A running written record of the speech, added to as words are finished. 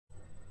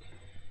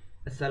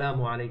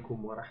Assalamu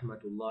alaikum wa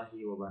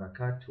rahmatullahi wa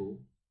barakatuh.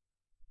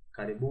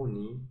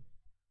 Karibuni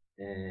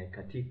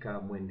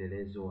katika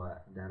mwendelezo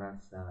wa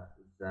darasa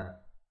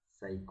za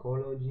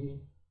psychology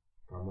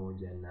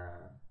pamoja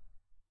na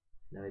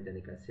naweza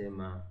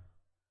nikasema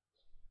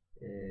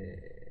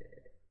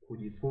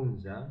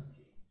kujifunza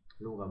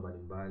lugha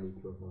mbalimbali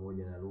kwa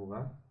pamoja na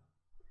lugha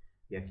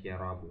ya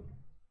Kiarabu.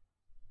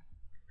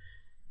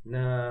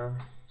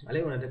 Na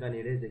leo nataka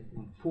nieleze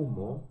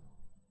mfumo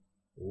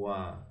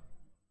wa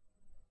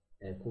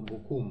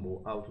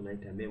kumbukumbu au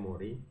tunaita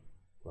memory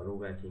kwa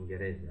lugha ya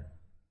Kiingereza.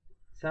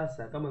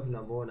 Sasa kama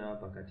tunavyoona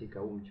hapa katika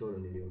huu mchoro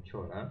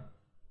niliochora,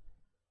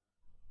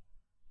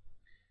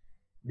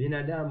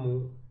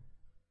 binadamu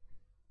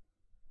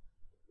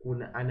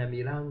ana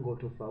milango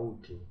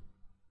tofauti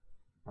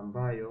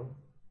ambayo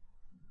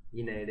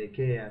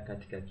inaelekea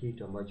katika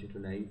kitu ambacho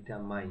tunaita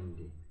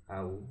mind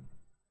au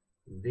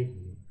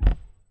dhihni.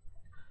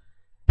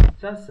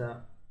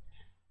 Sasa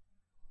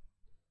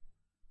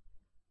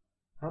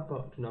hapa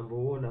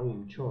tunavyoona huu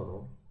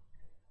mchoro,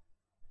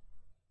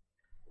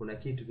 kuna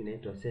kitu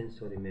kinaitwa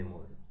sensory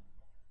memory.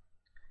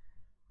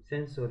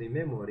 Sensory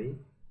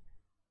memory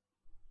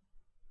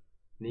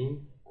ni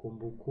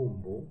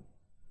kumbukumbu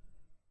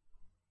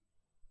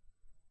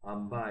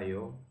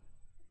ambayo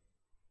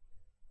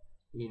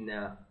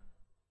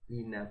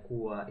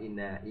inakuwa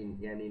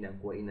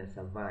ina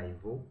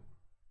survive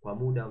kwa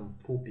muda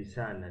mfupi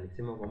sana.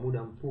 Nikisema kwa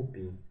muda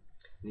mfupi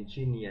ni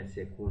chini ya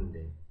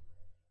sekunde.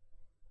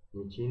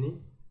 Ni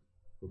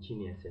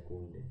chini ya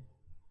sekunde.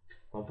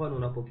 Kwa mfano,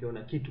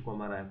 unapokiona kitu kwa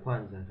mara ya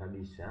kwanza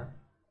kabisa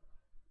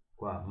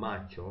kwa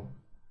macho,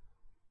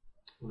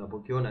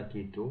 unapokiona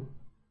kitu,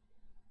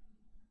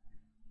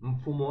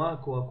 mfumo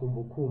wako wa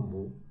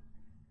kumbukumbu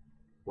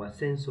wa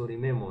sensory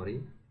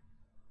memory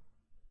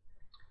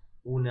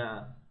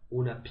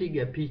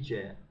unapiga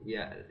picha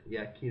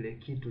ya kile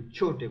kitu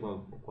chote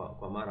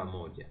kwa mara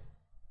moja.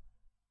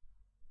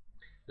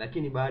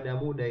 Lakini baada ya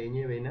muda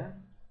yenyewe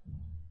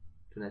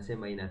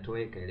tunasema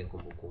inatoweka ile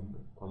kumbukumbu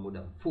kwa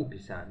muda mfupi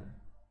sana.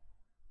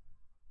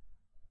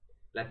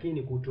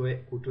 Lakini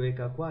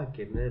kutoweka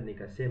kwake naweza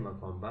nikasema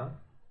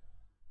kwamba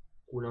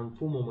kuna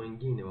mfumo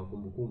mwingine wa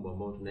kumbukumbu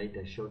ambao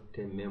tunaita short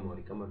term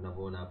memory, kama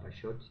tunavyoona hapa,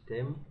 short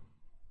term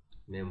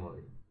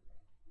memory.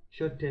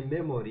 Short term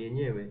memory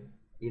yenyewe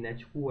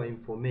inachukua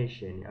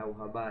information au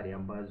habari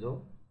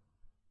ambazo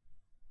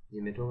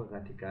zimetoka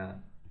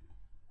katika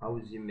au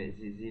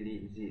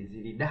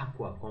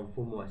zilidakwa kwa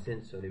mfumo wa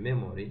sensory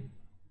memory,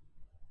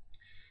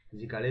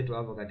 zikaletwa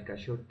hapo katika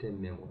short term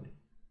memory.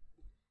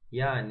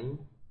 Yaani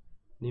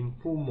ni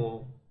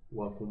mfumo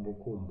wa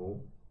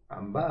kumbukumbu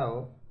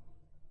ambao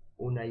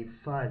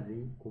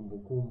unahifadhi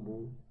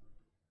kumbukumbu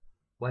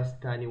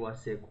wastani wa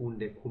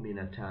sekunde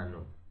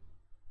 15.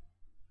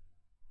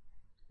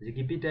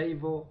 Zikipita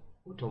hivyo,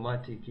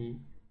 automatic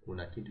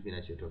kuna kitu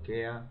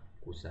kinachotokea,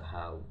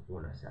 kusahau,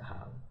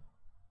 unasahau.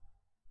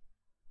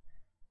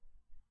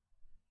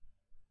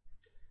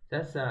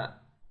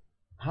 Sasa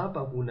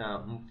hapa kuna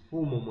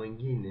mfumo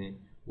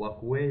mwingine wa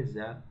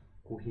kuweza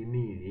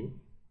kuhimili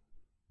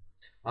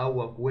au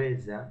wa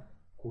kuweza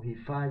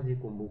kuhifadhi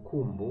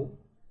kumbukumbu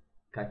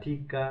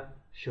katika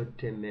short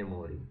term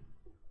memory.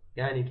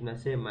 Yaani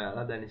tunasema,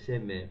 labda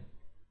niseme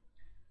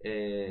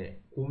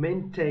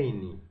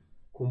kumaintain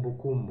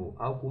kumbukumbu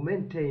au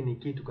kumaintain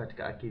kitu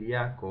katika akili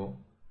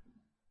yako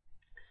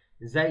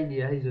zaidi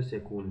ya hizo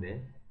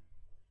sekunde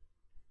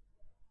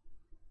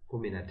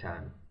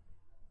 15.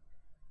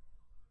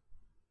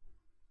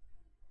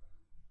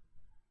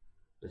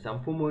 Sasa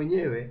mfumo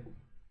wenyewe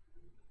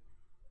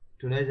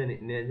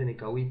naweza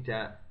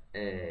nikawita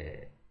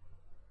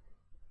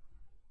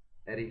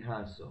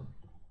rehearsal.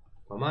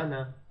 Kwa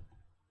maana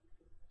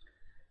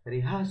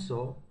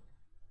rehearsal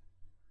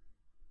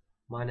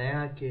maana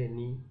yake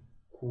ni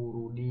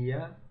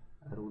kurudia.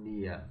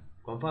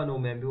 Kwa mfano,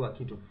 umeambiwa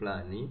kitu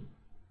fulani,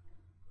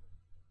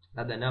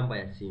 labda namba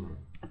ya simu.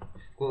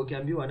 Kwa hiyo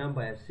ukiambiwa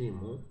namba ya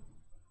simu,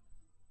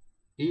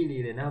 ili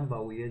ile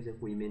namba uiweze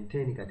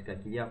kuimaintain katika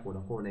akili yako,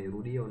 unakuwa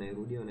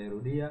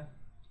unairudia.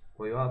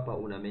 Kwa hiyo hapa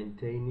una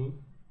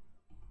maintain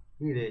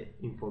ile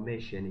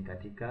information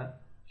katika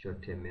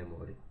short term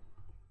memory.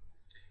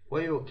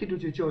 Kwa hiyo kitu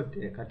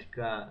chochote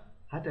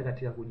hata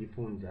katika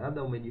kujifunza,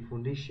 labda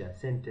umejifundisha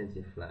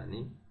sentence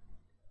fulani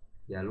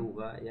ya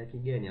lugha ya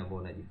kigeni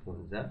ambayo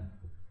unajifunza,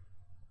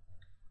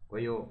 kwa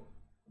hiyo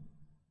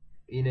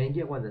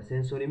inaingia kwanza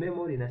sensory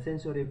memory. Na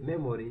sensory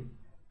memory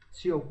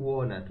sio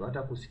kuona tu,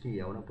 hata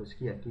kusikia.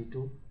 Unaposikia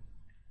kitu,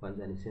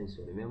 kwanza ni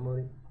sensory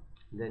memory,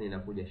 then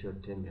inakuja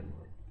short term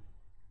memory.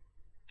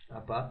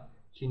 Hapa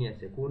chini ya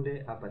sekunde,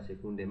 hapa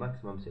sekunde,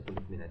 maximum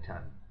sekunde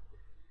 15.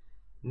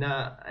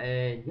 Na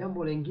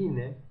jambo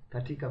lingine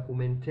katika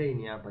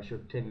kumaintain hapa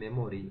short term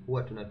memory,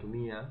 huwa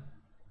tunatumia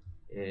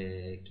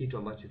kitu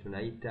ambacho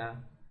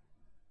tunaita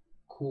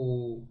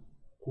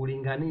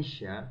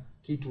kulinganisha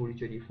kitu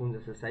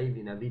ulichojifunza sasa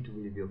hivi na vitu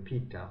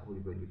vilivyopita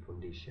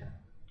ulivyojifundisha.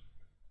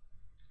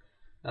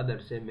 Labda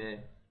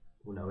tuseme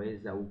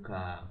unaweza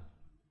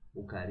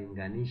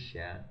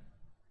ukalinganisha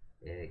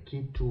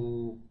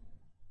kitu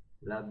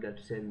labda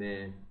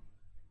tuseme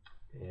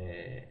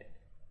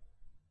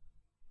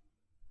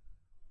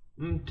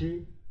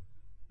mti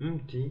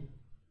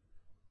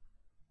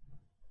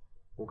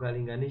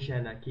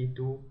ukalinganisha na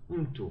kitu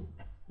mtu.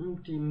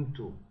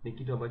 Mtu ni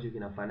kitu ambacho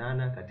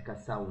kinafanana katika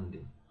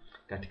sound.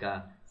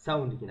 Katika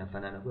sound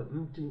kinafanana. Kwa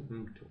mtu.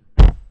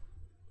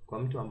 Kwa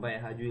mtu ambaye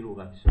hajui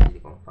lugha ya Kiswahili,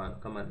 kwa mfano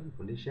kama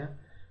anafundisha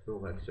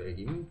lugha ya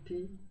Kiswahili,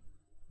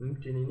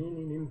 mti ni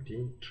nini? Ni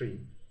mti, tree.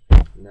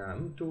 Na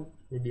mtu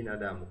ni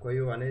binadamu. Kwa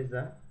hiyo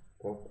anaweza,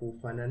 kwa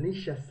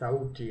kufananisha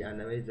sauti,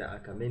 anaweza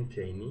aka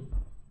maintain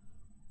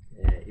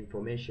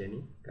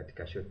information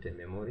katika short term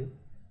memory.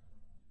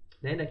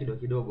 Naenda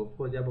kidogo. Of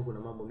course hapo kuna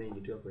mambo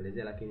mengi tu ya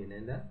kuelezea, lakini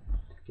naenda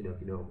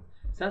kidogo.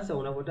 Sasa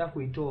unapotaka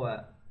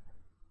kuitoa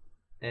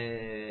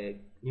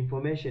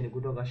information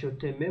kutoka short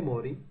term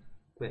memory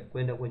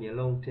kwenda kwenye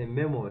long term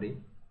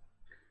memory,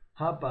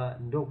 hapa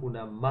ndo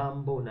kuna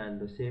mambo na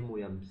ndo sehemu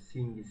ya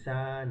msingi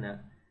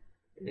sana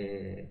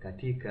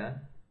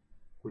katika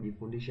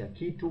kujifundisha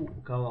kitu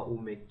ukawa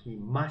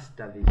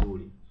umekimaster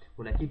vizuri.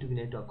 Kuna kitu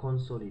kinaitwa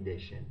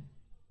consolidation.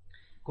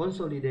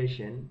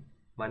 Consolidation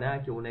maana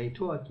yake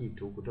unaitoa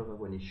kitu kutoka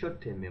kwenye short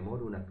term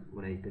memory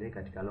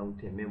unaipeleka katika long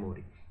term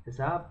memory.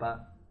 Sasa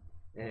hapa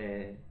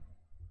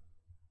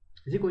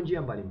ziko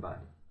njia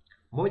mbalimbali.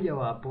 Moja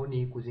wapo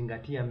ni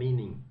kuzingatia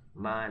meaning,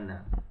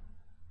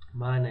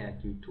 maana ya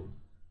kitu.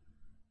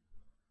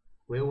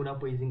 Wewe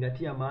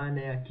unapoizingatia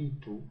maana ya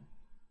kitu,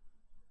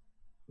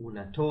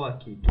 unatoa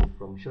kitu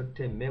from short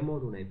term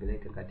memory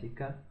unaipeleka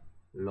katika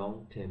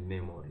long term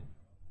memory.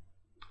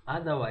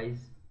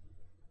 Otherwise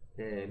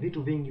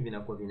vitu vingi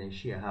vinakuwa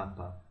vinaishia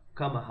hapa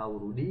kama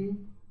haurudii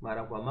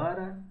mara kwa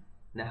mara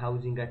na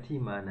hauzingatii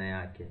maana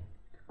yake.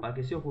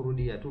 Maana sio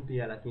kurudia tu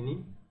pia,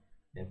 lakini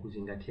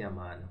kuzingatia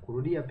maana.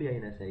 Kurudia pia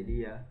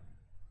inasaidia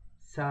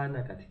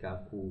sana katika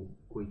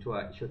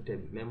kuitoa short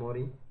term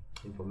memory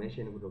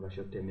information kutoka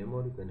short term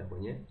memory kwenda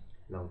kwenye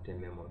long term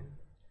memory.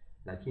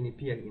 Lakini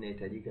pia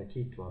inahitajika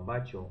kitu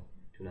ambacho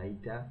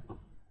tunaita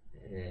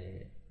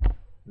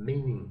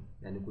meaning,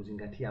 yani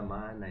kuzingatia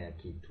maana ya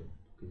kitu.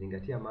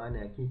 Kuzingatia maana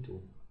ya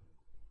kitu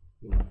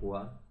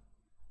inakuwa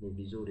ni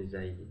vizuri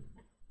zaidi.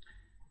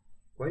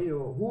 Kwa hiyo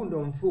huu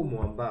ndo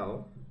mfumo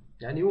ambao,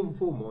 yani huu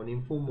mfumo ni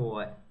mfumo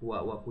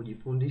wa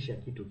kujifundisha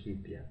kitu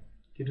kipya.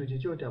 Kitu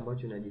chochote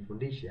ambacho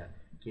unajifundisha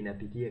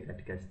kinapitia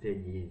katika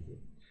stage hizi.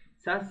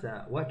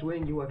 Sasa watu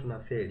wengi huwa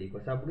tunafeli.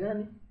 Kwa sababu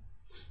gani?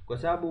 Kwa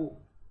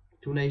sababu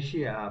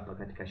tunaishia hapa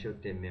katika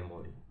short term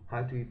memory,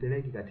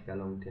 hatuipeleki katika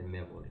long term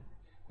memory.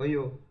 Kwa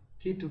hiyo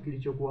kitu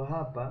kilichokuwa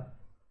hapa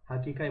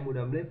hakikai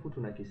muda mrefu,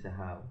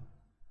 tunakisahau.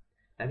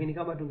 Lakini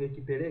kama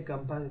tungekipeleka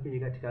mpaka kije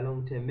katika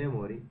long term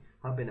memory,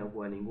 hapa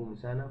inakuwa ni ngumu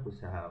sana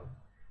kusahau.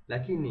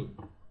 Lakini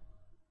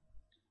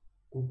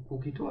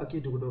ukitoa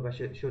kitu kutoka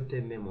short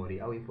term memory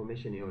au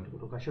information yote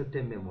kutoka short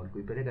term memory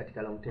kuipeleka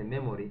katika long term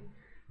memory,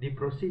 ni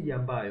procedure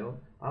ambayo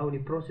au ni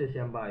process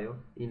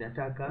ambayo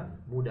inataka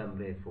muda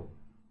mrefu.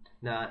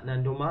 Na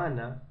ndio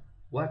maana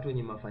watu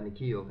wenye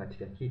mafanikio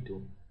katika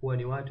kitu huwa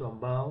ni watu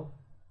ambao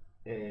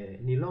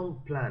ni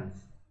long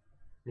plans.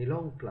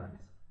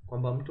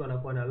 Kwamba mtu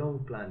anakuwa na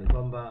long plan,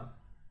 kwamba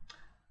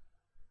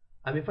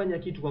amefanya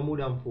kitu kwa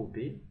muda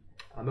mfupi,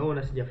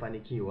 ameona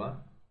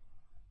sijafanikiwa,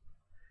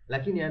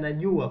 lakini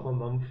anajua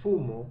kwamba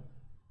mfumo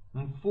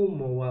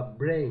wa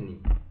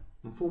brain,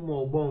 mfumo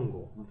wa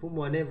ubongo,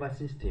 mfumo wa nervous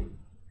system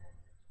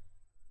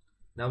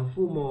na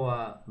mfumo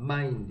wa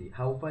mind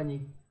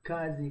haufanyi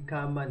kazi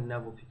kama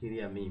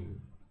ninavyofikiria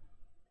mimi.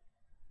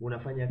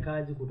 Unafanya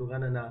kazi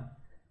kutokana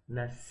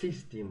na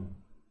system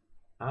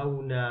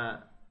au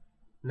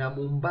na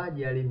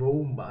muumbaji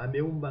alivyoumba,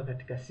 ameumba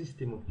katika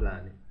system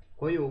fulani.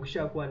 Kwa hiyo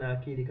ukishakuwa na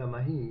akili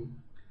kama hii,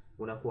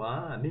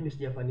 unakuwa mimi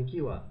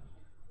sijafanikiwa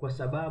kwa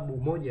sababu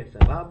moja ya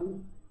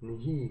sababu ni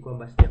hii,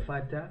 kwamba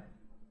sijafuata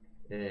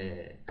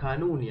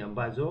kanuni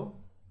ambazo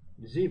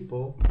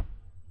zipo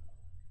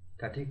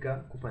katika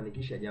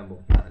kufanikisha jambo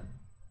fulani.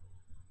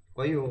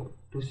 Kwa hiyo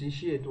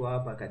tusiishie tu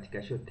hapa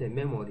katika short term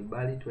memory,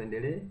 bali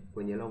tuendelee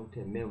kwenye long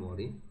term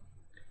memory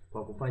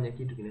kwa kufanya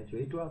kitu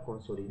kinachoitwa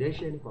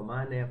consolidation, kwa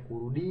maana ya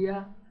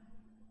kurudia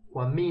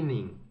kwa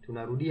meaning.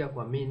 Tunarudia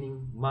kwa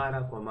meaning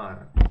mara kwa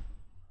mara.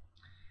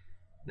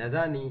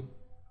 Nadhani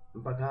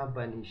mpaka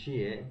hapa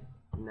niishie,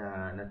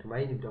 na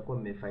natumaini mtakuwa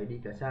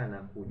mmefaidika sana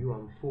kujua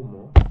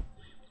mfumo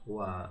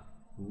wa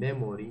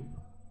memory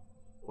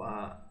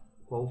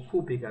kwa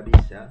ufupi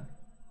kabisa,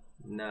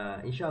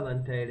 na inshallah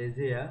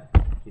nitaelezea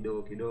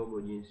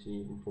kidogo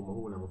jinsi mfumo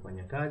huu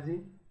unavyofanya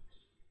kazi.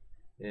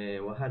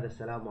 Wa hadha,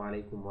 assalamu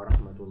alaikum wa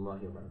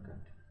rahmatullahi wa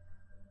barakatuh.